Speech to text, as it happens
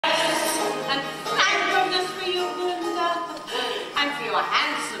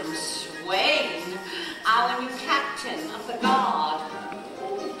handsome swain, our new captain of the guard.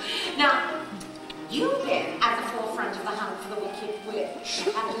 Now, you've been at the forefront of the hunt for the wicked witch,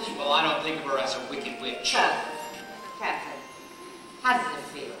 haven't you? Well, I don't think of her as a wicked witch. Captain, how does it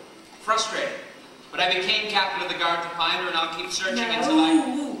feel? Frustrated. But I became captain of the guard to find her, and I'll keep searching until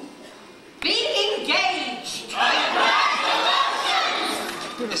I... Be engaged!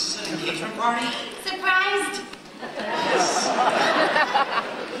 This is an engagement party? Surprised? Yes.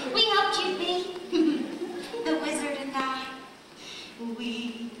 We hoped you'd be. The wizard and I.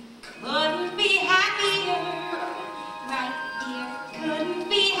 We couldn't be happier. Right, dear. Couldn't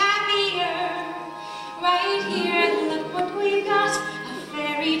be happier. Right here, and look what we've got. A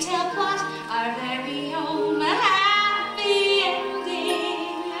fairy tale plot. Our very own happy ending.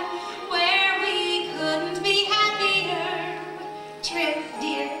 Where we couldn't be happier. True,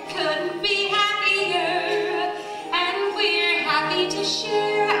 dear. Couldn't be happier. And we're happy to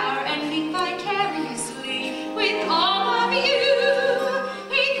share our ending vicariously with all of you.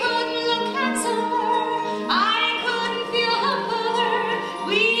 He couldn't look handsomer. I couldn't feel humbler.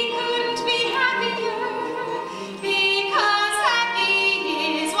 We couldn't be happier. Because happy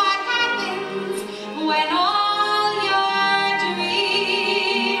is what happens when all your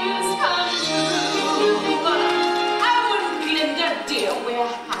dreams come true. Oh, Glinda dear, we're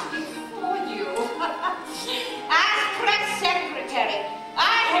happy for you. As press secretary, I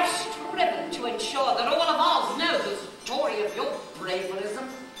have striven to ensure that all of Oz knows the story of your braverism.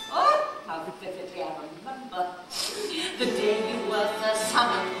 Oh, how vividly I remember the day you were first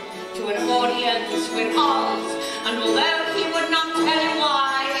summoned to an audience with Oz, and although he would not tell you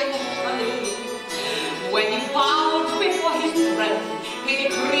why initially, when you bowed before his throne, he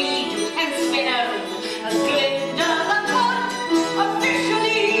agreed to henceforth known as Glinda the Good,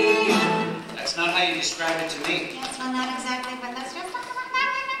 officially. That's not how you describe it to me. Yes, well, not exactly, but that's just what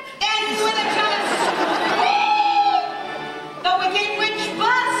And with a jealous the wicked witch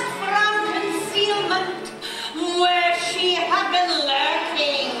burst from concealment where she had been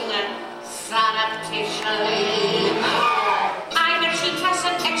lurking surreptitiously. Either she casts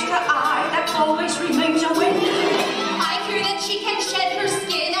an extra eye that always remains awake. I hear that she can shed her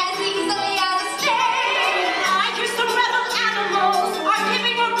skin as easily as a snake. I hear some rebel animals are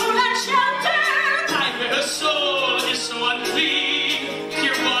giving her food and shelter. I hear her soul is so unclean,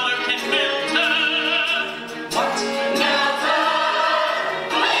 your water can melt her. What? Melt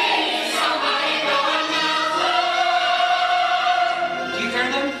her! Please, somebody go and melt her! Do you hear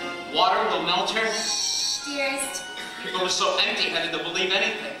them? Water will melt her? Dearest, People are so empty-headed they'll believe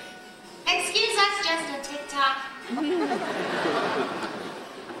anything. excuse us, just a tick-tock.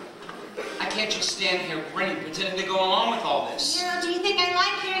 I can't just stand here grinning, pretending to go along with all this. Hero, do you think I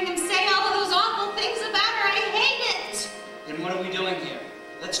like hearing them say all of those awful things about her? I hate it. Then what are we doing here?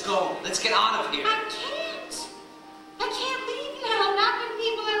 Let's go. Let's get out of here. I can't. I can't leave now, not when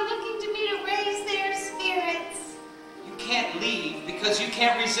people are looking to me to raise their spirits. You can't leave because you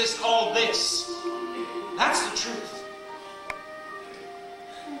can't resist all this. That's the truth.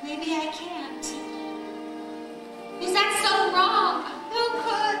 Maybe I can't. Is that so wrong? Who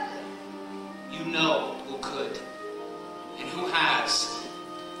could? You know who could and who has.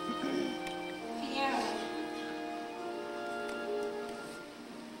 Fiyero.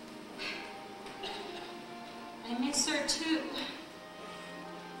 I miss her too.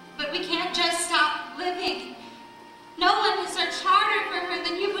 But we can't just stop living. No one has searched harder for her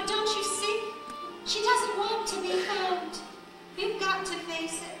than you, but don't you see? She doesn't want to be found. You've got to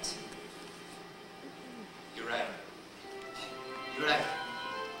face it. You're right. You're right.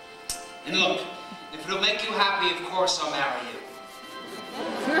 And look, if it'll make you happy, of course I'll marry you.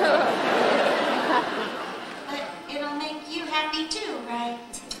 But it'll make you happy too, right?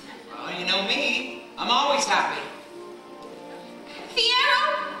 Well, you know me. I'm always happy.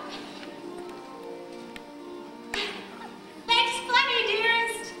 Fiyero! Thanks plenty,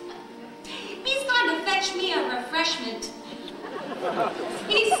 dearest. He's gone to fetch me a refreshment.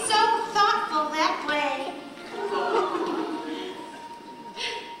 He's so thoughtful that way.